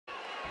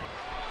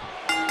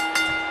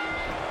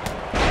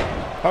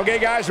Okay,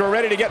 guys, we're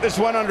ready to get this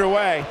one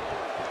underway.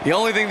 The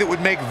only thing that would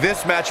make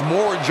this match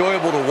more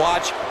enjoyable to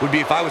watch would be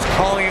if I was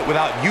calling it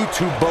without you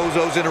two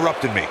bozos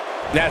interrupting me.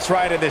 That's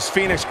right, and this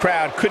Phoenix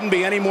crowd couldn't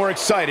be any more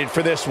excited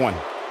for this one.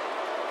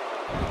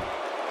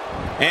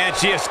 And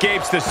she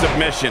escapes the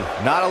submission.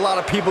 Not a lot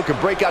of people can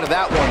break out of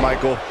that one,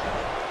 Michael.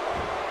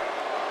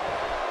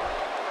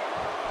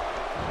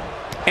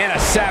 And a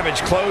savage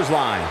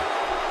clothesline.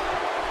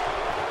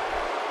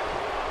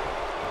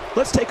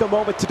 Let's take a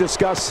moment to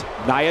discuss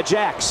Nia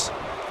Jax.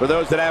 For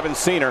those that haven't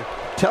seen her,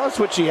 tell us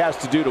what she has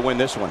to do to win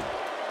this one.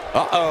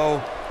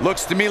 Uh-oh.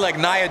 Looks to me like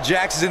Nia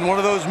Jax is in one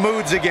of those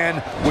moods again,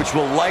 which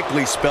will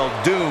likely spell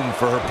doom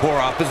for her poor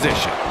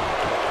opposition.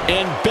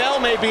 And Belle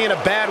may be in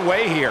a bad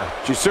way here.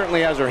 She certainly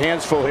has her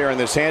hands full here in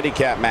this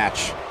handicap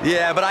match.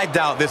 Yeah, but I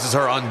doubt this is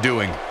her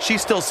undoing. She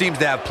still seems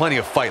to have plenty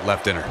of fight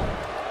left in her.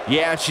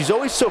 Yeah, she's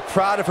always so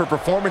proud of her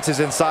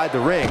performances inside the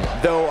ring,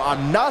 though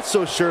I'm not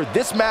so sure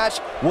this match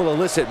will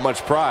elicit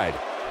much pride.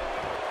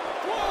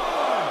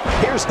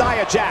 Here's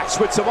Nia Jax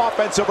with some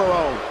offense of her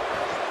own.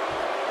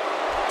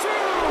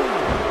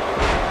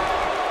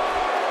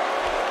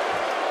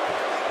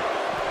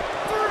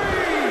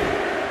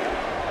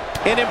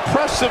 An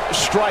impressive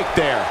strike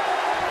there.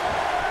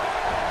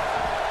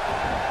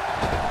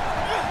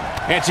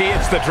 And she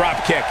hits the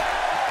drop kick.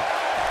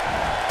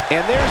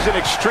 And there's an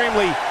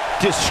extremely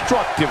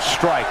destructive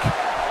strike.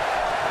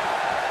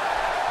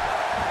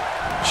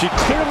 She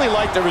clearly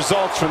liked the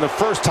results from the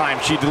first time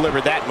she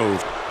delivered that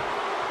move.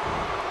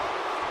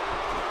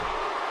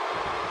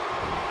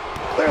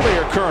 Clearly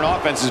her current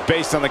offense is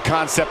based on the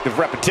concept of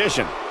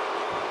repetition.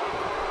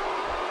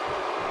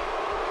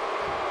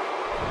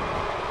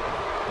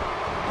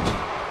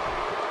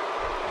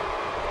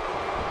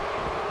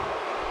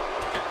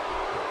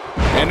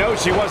 And no,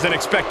 she wasn't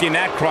expecting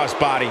that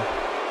crossbody.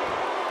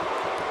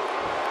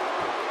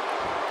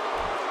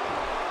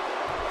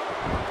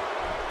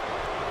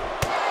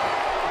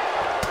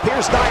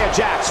 Here's Nia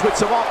Jax with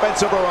some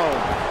offense of her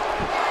own.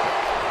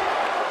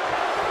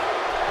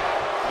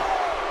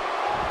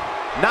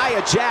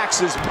 Nia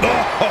Jax is...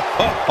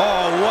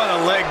 Oh, what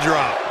a leg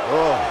drop.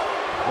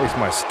 Oh, makes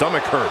my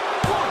stomach hurt.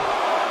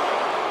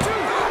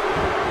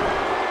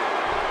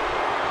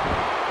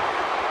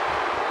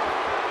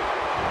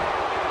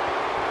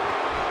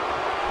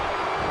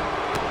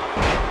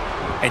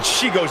 And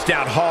she goes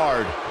down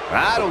hard.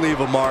 That'll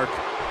leave a mark.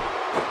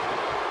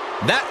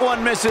 That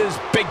one misses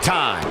big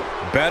time.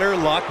 Better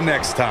luck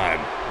next time.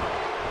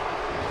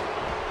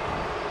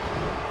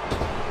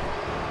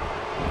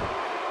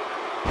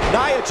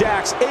 Nia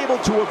Jax able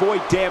to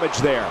avoid damage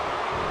there.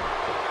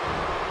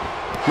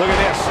 Look at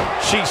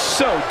this. She's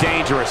so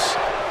dangerous.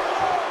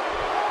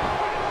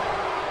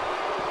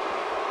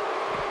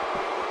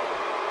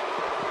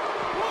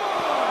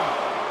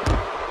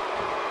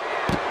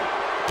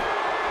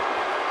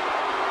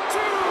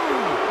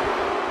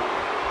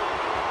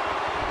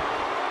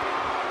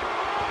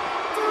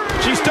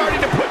 She's starting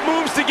to put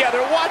moves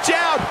together. Watch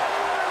out!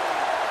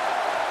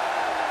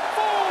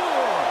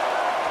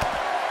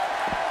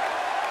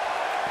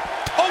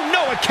 Oh,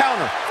 no, a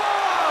counter.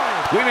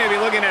 We may be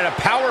looking at a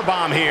power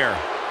bomb here.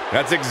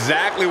 That's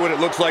exactly what it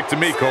looks like to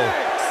me, Cole.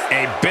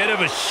 A bit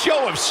of a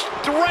show of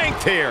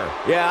strength here.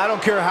 Yeah, I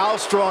don't care how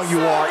strong you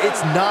are.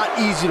 It's not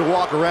easy to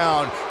walk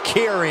around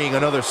carrying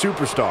another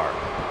superstar.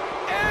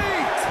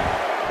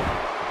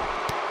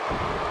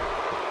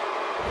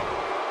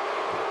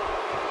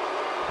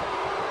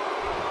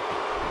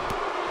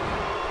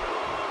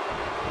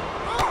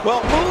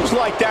 Well, moves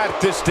like that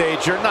at this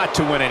stage are not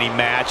to win any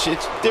match.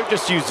 They're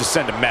just used to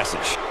send a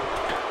message.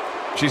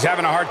 She's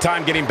having a hard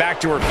time getting back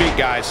to her feet,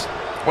 guys.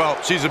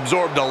 Well, she's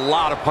absorbed a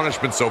lot of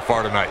punishment so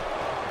far tonight.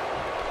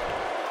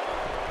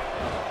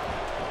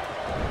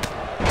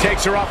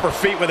 Takes her off her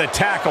feet with a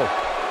tackle.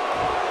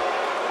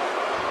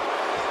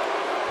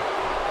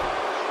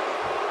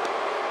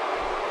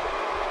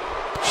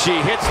 She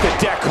hits the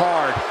deck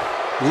hard.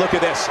 Look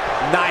at this.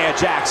 Nia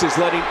Jax is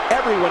letting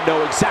everyone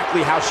know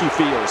exactly how she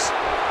feels.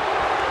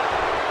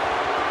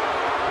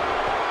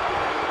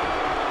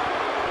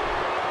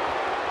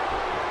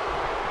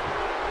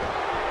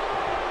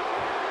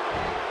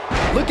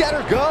 Look at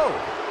her go.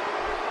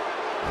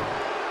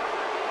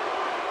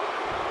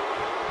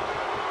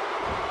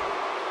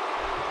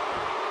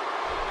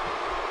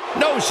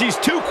 No, she's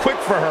too quick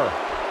for her.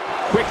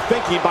 Quick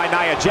thinking by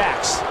Nia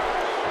Jax.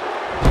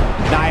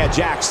 Nia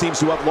Jax seems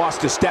to have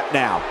lost a step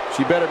now.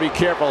 She better be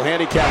careful.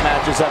 Handicap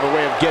matches have a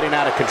way of getting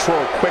out of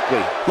control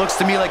quickly. Looks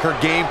to me like her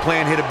game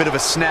plan hit a bit of a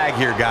snag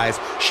here, guys.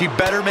 She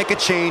better make a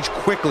change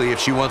quickly if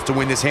she wants to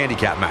win this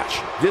handicap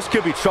match. This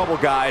could be trouble,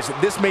 guys.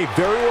 This may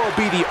very well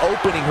be the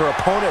opening her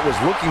opponent was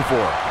looking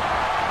for.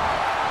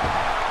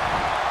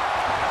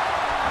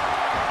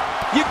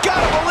 You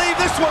gotta believe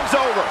this one's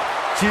over.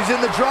 She's in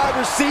the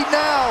driver's seat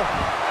now.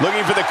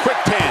 Looking for the quick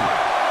pin.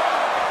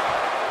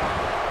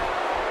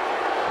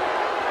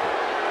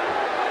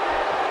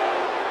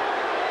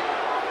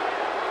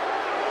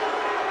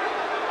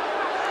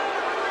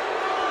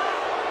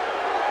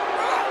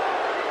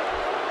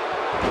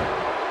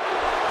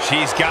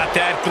 She's got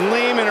that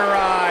gleam in her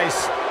eyes.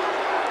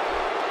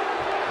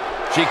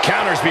 She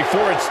counters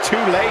before it's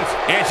too late,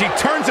 and she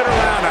turns it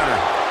around on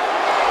her.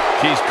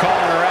 She's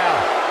calling her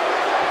out.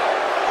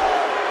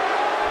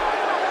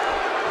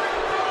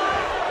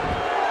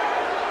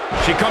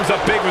 She comes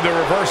up big with the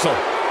reversal.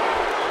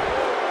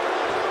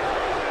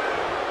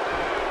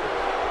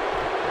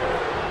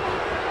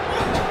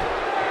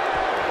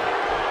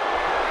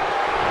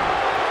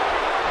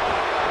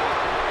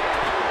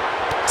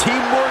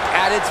 Teamwork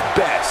at its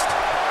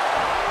best.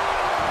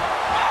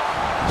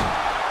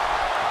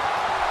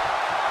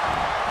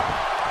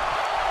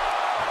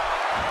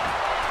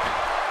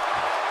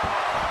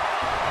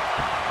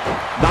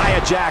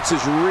 Nia Jax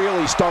is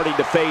really starting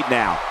to fade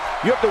now.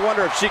 You have to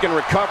wonder if she can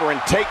recover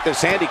and take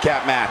this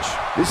handicap match.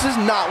 This is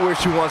not where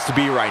she wants to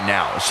be right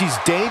now. She's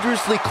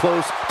dangerously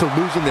close to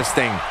losing this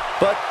thing,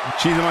 but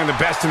she's among the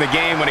best in the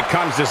game when it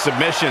comes to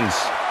submissions.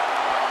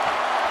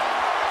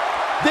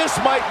 This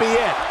might be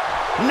it.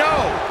 No,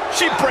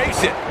 she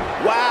breaks it.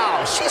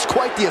 wow, she's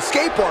quite the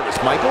escape artist,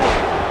 Michael.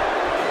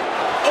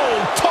 Oh,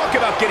 talk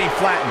about getting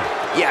flattened.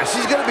 Yeah,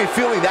 she's going to be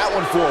feeling that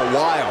one for a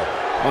while.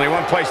 Only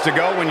one place to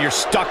go when you're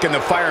stuck in the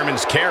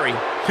fireman's carry.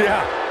 Yeah,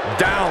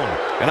 down.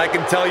 And I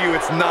can tell you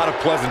it's not a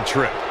pleasant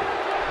trip.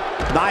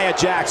 Nia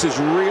Jax is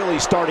really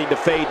starting to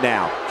fade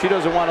now. She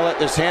doesn't want to let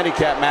this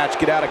handicap match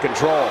get out of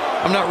control.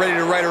 I'm not ready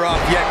to write her off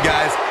yet,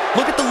 guys.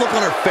 Look at the look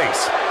on her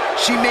face.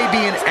 She may be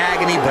in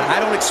agony, but I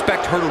don't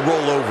expect her to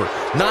roll over.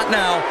 Not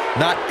now,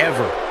 not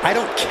ever. I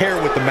don't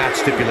care what the match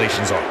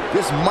stipulations are.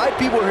 This might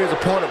be where his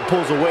opponent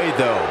pulls away,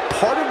 though.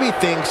 Part of me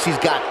thinks he's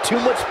got too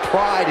much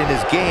pride in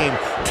his game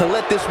to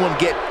let this one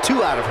get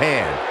too out of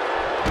hand.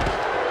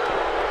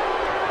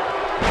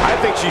 I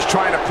think she's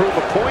trying to prove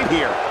a point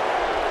here.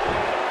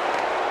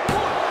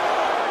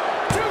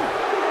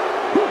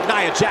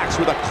 Nia Jax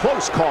with a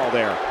close call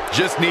there.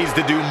 Just needs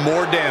to do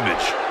more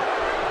damage.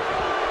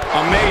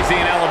 Amazing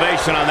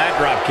elevation on that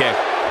drop kick.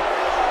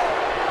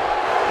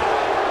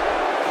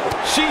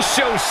 She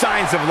shows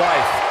signs of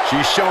life.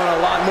 She's showing a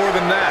lot more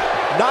than that.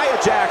 Nia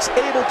Jax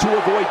able to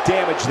avoid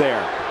damage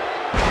there.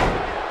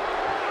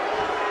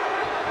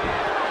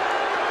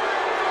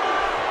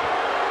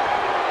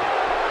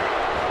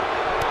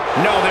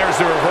 No, there's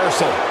the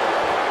reversal.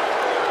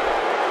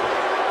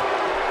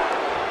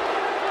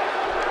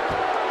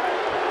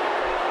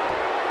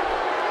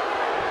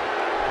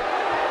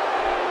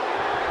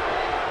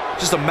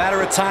 Just a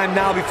matter of time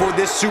now before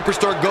this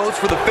superstar goes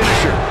for the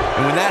finisher.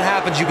 And when that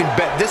happens, you can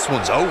bet this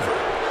one's over.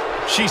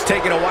 She's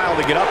taking a while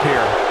to get up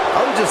here.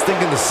 I was just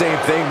thinking the same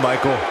thing,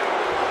 Michael.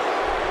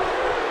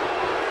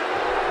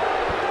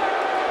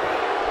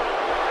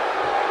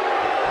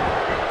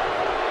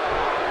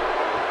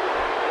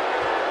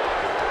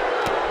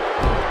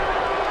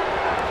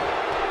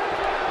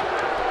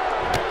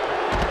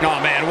 Oh,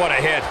 man, what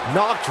a hit.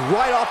 Knocked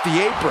right off the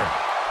apron.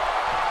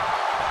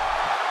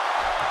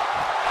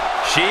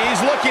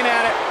 She's looking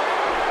at it.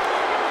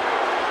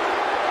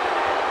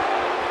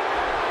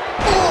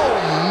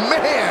 Oh,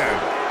 man!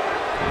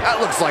 That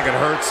looks like it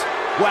hurts.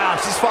 Wow,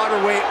 she's fought her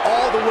way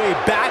all the way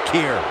back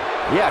here.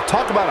 Yeah,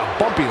 talk about a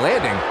bumpy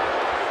landing.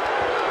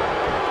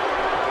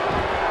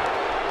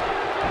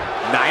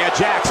 Nia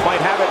Jax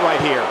might have it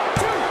right here.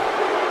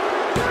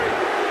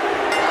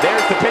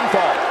 There's the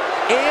pinfall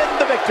and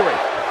the victory.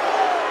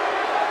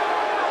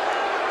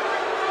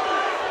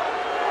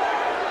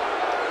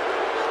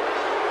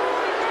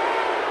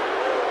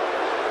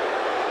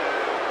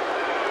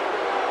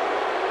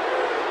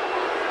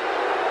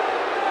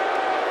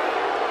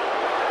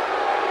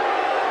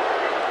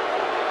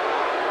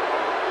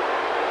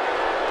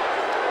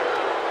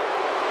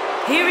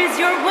 Here is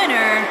your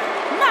winner,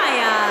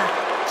 Nia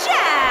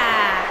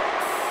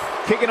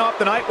Jax. Kicking off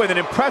the night with an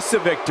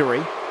impressive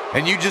victory.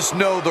 And you just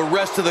know the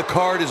rest of the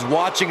card is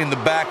watching in the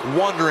back,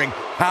 wondering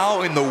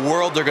how in the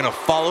world they're going to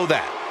follow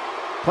that.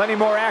 Plenty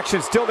more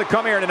action still to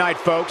come here tonight,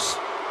 folks.